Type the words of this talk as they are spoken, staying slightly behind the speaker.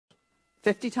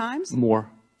50 times? More.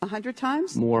 100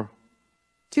 times? More.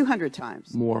 200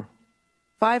 times? More.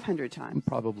 500 times?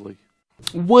 Probably.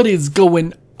 What is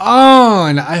going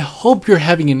on? I hope you're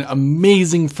having an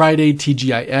amazing Friday,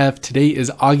 TGIF. Today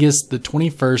is August the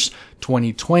 21st,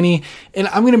 2020, and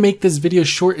I'm going to make this video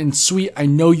short and sweet. I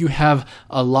know you have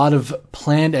a lot of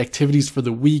planned activities for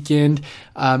the weekend,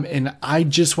 and I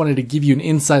just wanted to give you an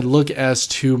inside look as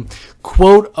to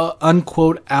quote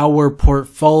unquote our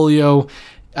portfolio.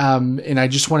 And I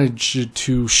just wanted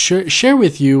to share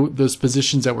with you those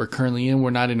positions that we're currently in.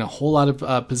 We're not in a whole lot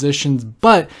of positions,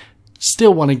 but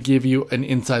still want to give you an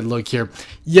inside look here.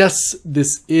 Yes,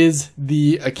 this is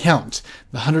the account,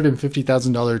 the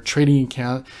 $150,000 trading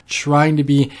account, trying to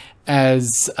be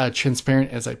as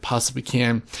transparent as I possibly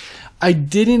can. I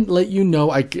didn't let you know,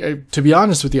 to be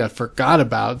honest with you, I forgot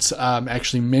about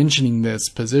actually mentioning this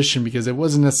position because it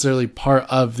wasn't necessarily part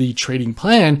of the trading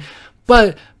plan,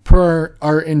 but per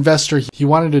our investor, he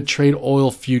wanted to trade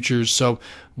oil futures, so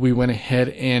we went ahead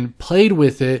and played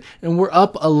with it, and we're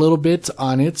up a little bit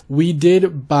on it. We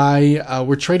did buy,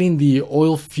 we're trading the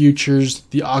oil futures,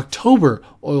 the October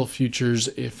oil futures,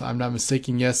 if I'm not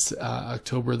mistaken. Yes,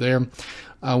 October there.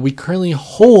 We currently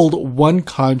hold one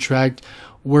contract.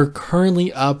 We're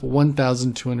currently up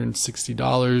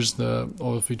 $1,260. The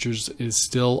oil futures is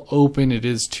still open. It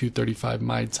is 2:35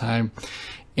 my time,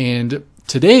 and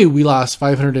today we lost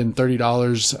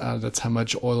 $530. That's how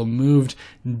much oil moved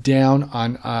down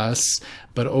on us.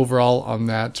 But overall on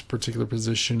that particular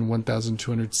position,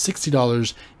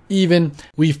 $1,260 even.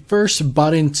 We first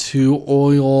bought into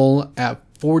oil at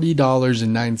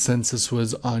 $40.09. This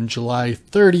was on July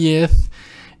 30th.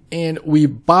 And we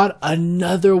bought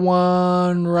another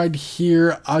one right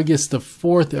here, August the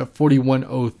 4th at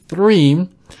 $41.03.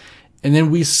 And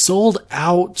then we sold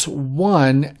out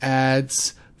one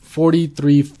at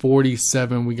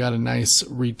 $43.47. We got a nice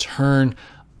return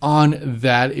on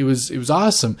that. It was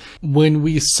awesome. When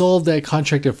we sold that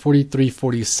contract at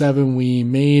 $43.47, we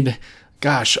made,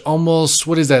 gosh, almost,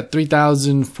 what is that,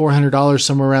 $3,400,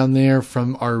 somewhere around there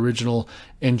from our original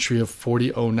entry of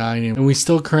 $40.09, and we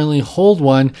still currently hold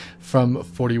one from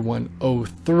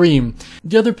 $41.03.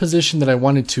 The other position that I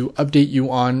wanted to update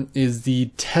you on is the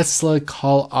Tesla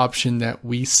call option that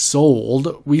we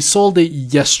sold. We sold it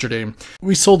yesterday.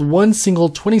 We sold one single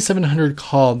 2,700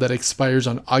 call that expires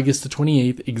on August the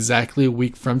 28th, exactly a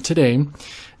week from today.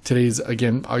 Today's,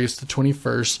 again, August the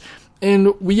 21st.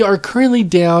 And we are currently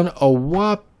down a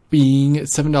whopping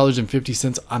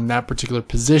 $7.50 on that particular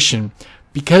position.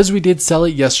 Because we did sell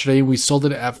it yesterday, we sold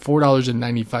it at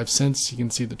 $4.95. You can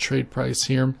see the trade price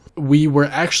here. We were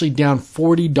actually down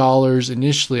 $40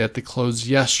 initially at the close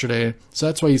yesterday. So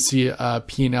that's why you see a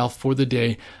P&L for the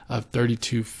day of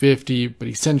 $32.50, but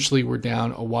essentially we're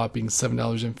down a whopping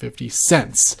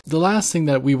 $7.50. The last thing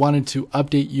that we wanted to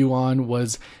update you on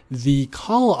was the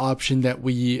call option that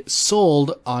we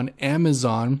sold on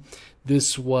Amazon.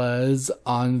 This was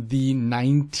on the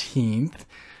 19th.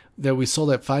 That we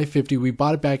sold at $5.50. We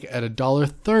bought it back at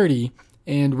 $1.30,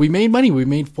 and we made money. We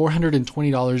made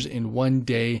 $420 in one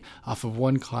day off of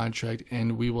one contract,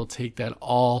 and we will take that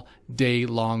all day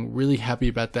long. Really happy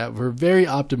about that. We're very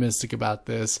optimistic about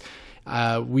this.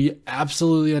 We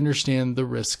absolutely understand the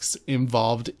risks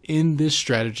involved in this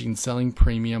strategy in selling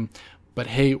premium, but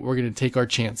hey, we're going to take our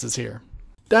chances here.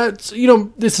 That's,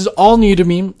 this is all new to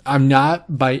me. I'm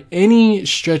not by any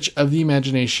stretch of the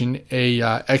imagination a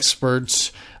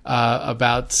expert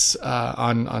about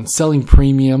on selling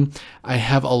premium. I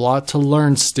have a lot to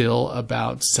learn still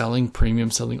about selling premium,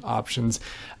 selling options.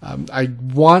 I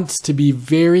want to be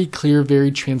very clear,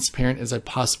 very transparent as I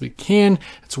possibly can.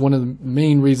 It's one of the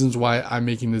main reasons why I'm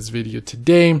making this video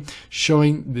today,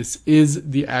 showing this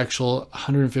is the actual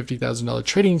 $150,000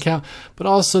 trading account, but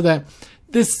also that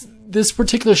this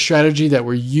particular strategy that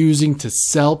we're using to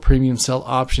sell premium, sell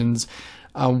options,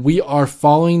 we are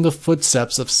following the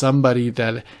footsteps of somebody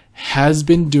that has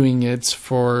been doing it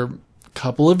for a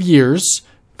couple of years,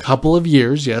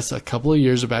 yes, a couple of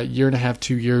years, about a year and a half,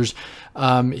 2 years.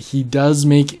 He does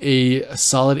make a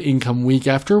solid income week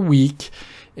after week,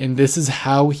 and this is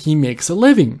how he makes a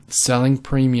living, selling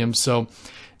premium. So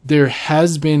there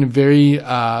has been very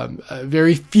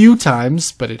few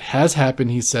times, but it has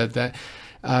happened, he said, that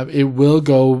it will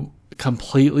go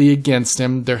completely against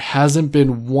him. There hasn't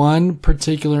been one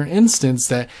particular instance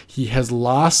that he has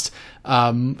lost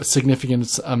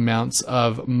significant amounts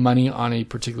of money on a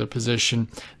particular position.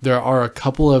 There are a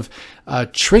couple of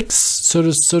tricks, so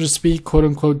to speak, quote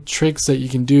unquote tricks that you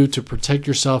can do to protect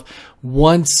yourself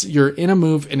once you're in a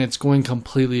move and it's going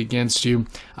completely against you.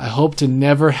 I hope to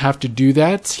never have to do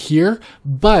that here,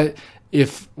 but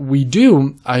if we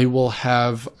do, I will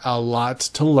have a lot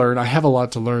to learn. I have a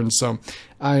lot to learn, so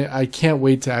I can't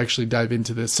wait to actually dive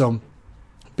into this. So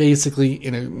basically,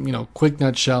 in a quick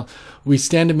nutshell, we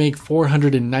stand to make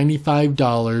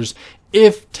 $495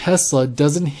 if Tesla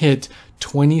doesn't hit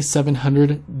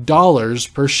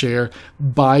 $2,700 per share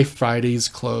by Friday's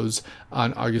close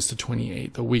on August the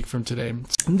 28th, a week from today.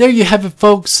 And there you have it,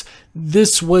 folks.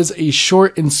 This was a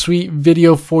short and sweet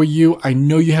video for you. I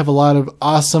know you have a lot of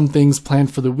awesome things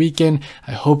planned for the weekend.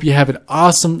 I hope you have an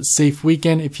awesome, safe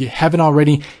weekend. If you haven't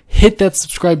already, hit that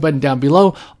subscribe button down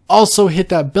below. Also hit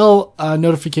that bell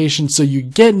notification so you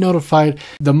get notified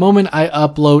the moment I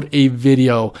upload a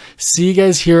video. See you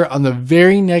guys here on the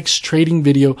very next trading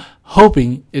video,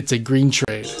 hoping it's a green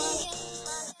trade.